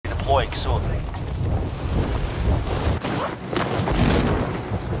deploying soon.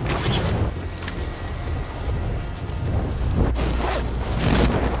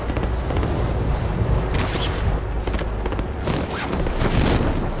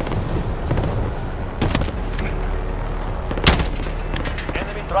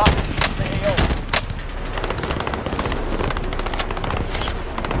 Enemy dropping into the AO.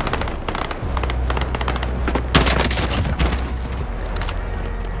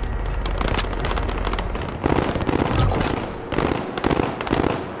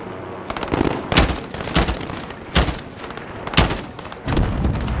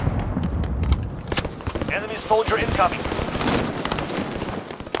 Enemy soldier incoming.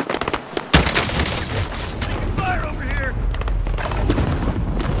 Taking fire over here!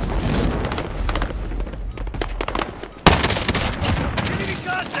 Enemy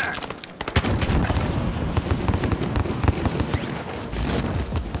contact!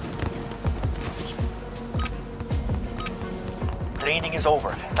 Training is over.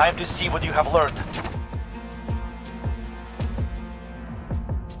 Time to see what you have learned.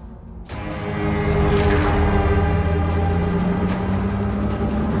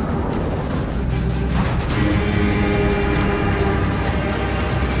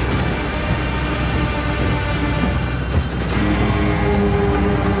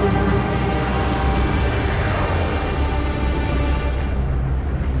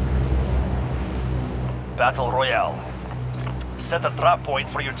 Battle Royale. Set a drop point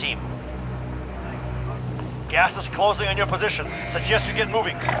for your team. Gas is closing on your position. Suggest you get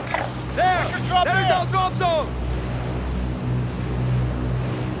moving. There! There's our drop zone!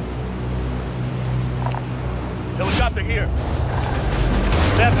 Helicopter here.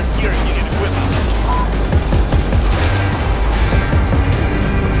 Staff here, you need equipment.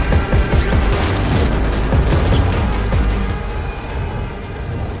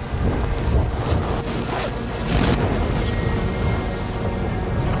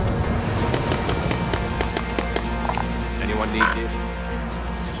 Anyone need this?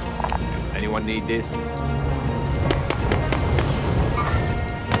 Anyone need this?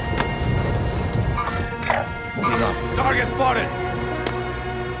 Moving up. Target spotted!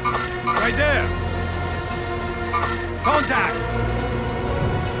 Right there! Contact!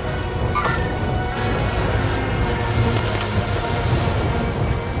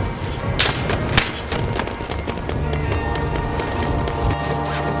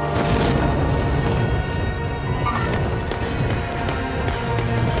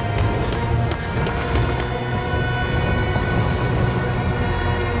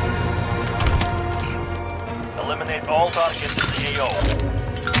 Eliminate all targets in the AO.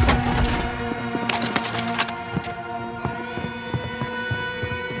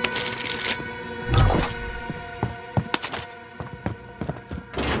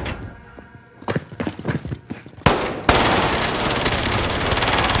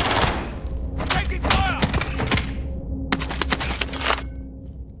 Taking fire!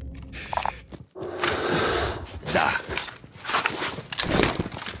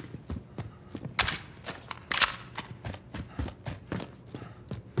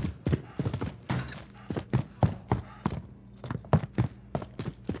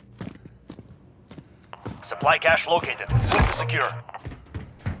 Supply cache located. Move to secure.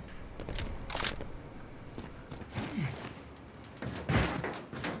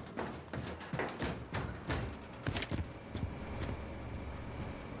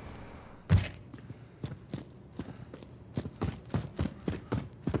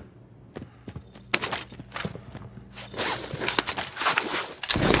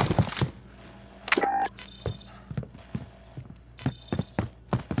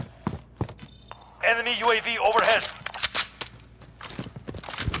 Enemy UAV overhead.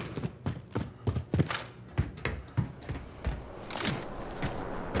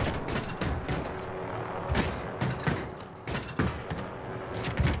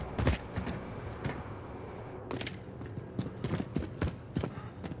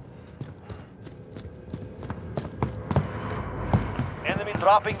 Enemy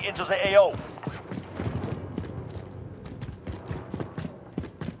dropping into the AO.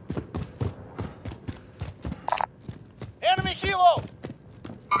 Enemy helo!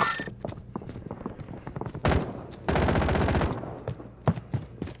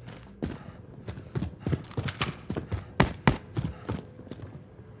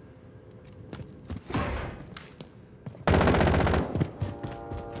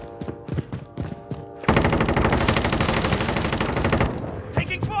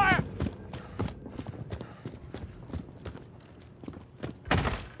 Taking fire!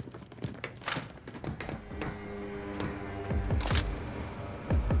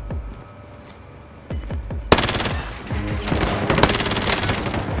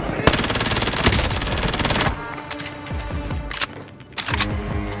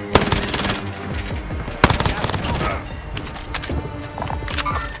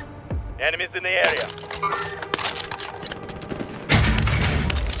 Enemies in the area.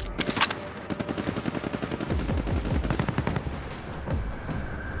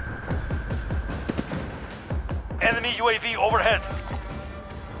 Enemy UAV overhead.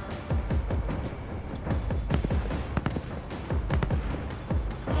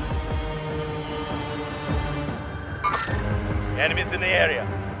 Enemies in the area.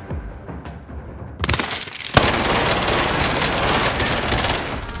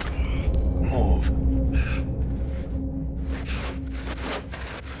 Move.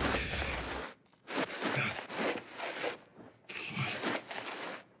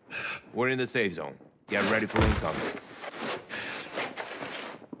 We're in the safe zone. Get ready for incoming.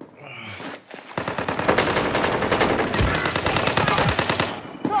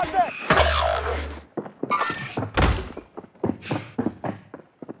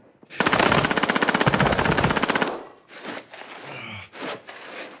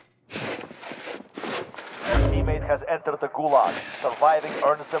 Teammate has entered the Gulag. Surviving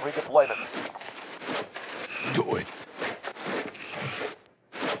earns them redeployment. Do it.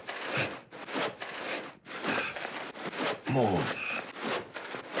 Move.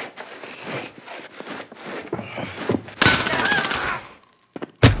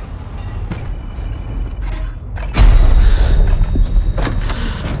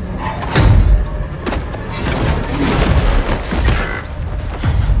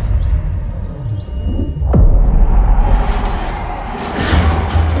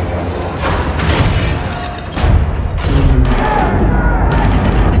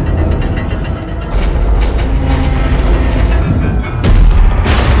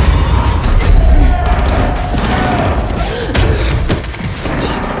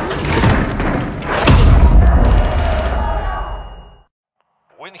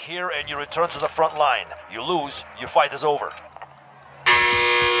 Win here and you return to the front line. You lose, your fight is over.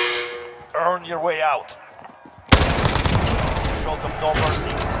 Earn your way out. Show them no mercy.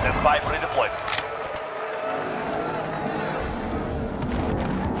 Stand by for redeployment.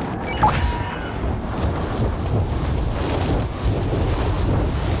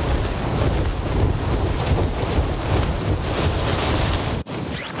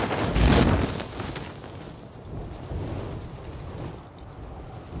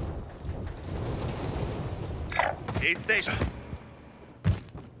 Aid station.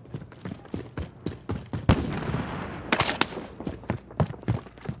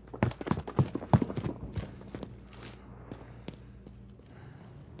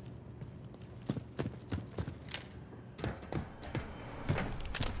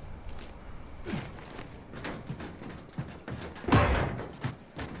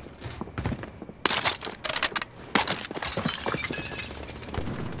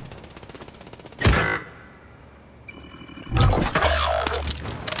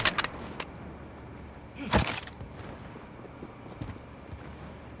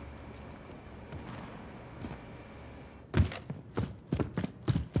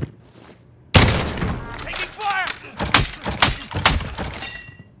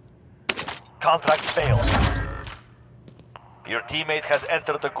 Contract failed. Your teammate has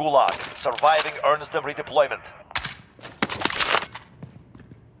entered the Gulag. Surviving earns them redeployment.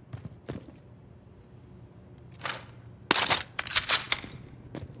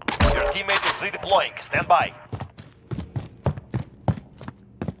 Your teammate is redeploying. Stand by.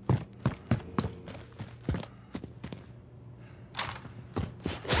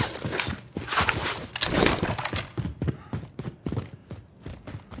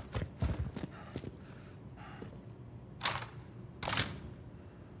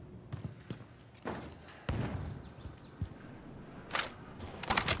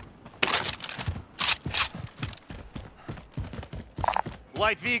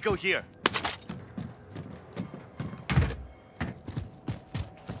 Light vehicle here.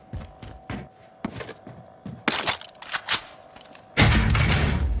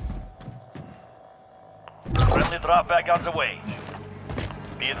 Friendly drop back on the way.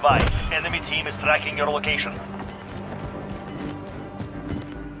 Be advised, enemy team is tracking your location.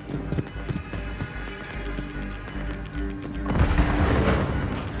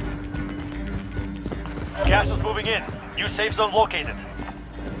 Gas is moving in. New safe zone located.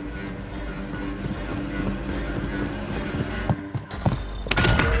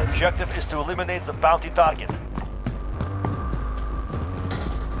 Objective is to eliminate the bounty target.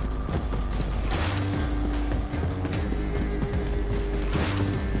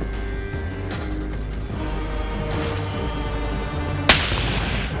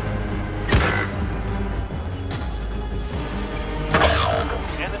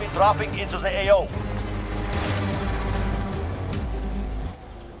 Enemy dropping into the AO.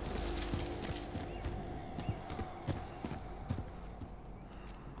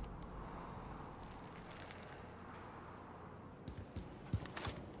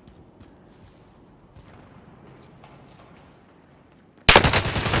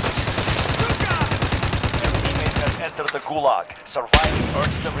 entered the Gulag. Surviving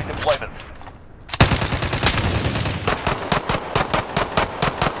earns them redeployment.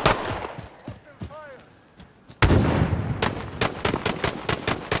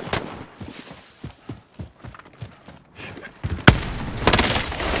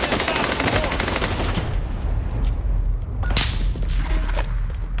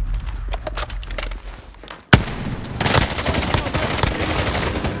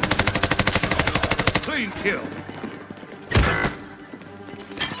 Clean kill.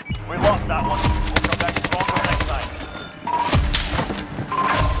 We lost that one.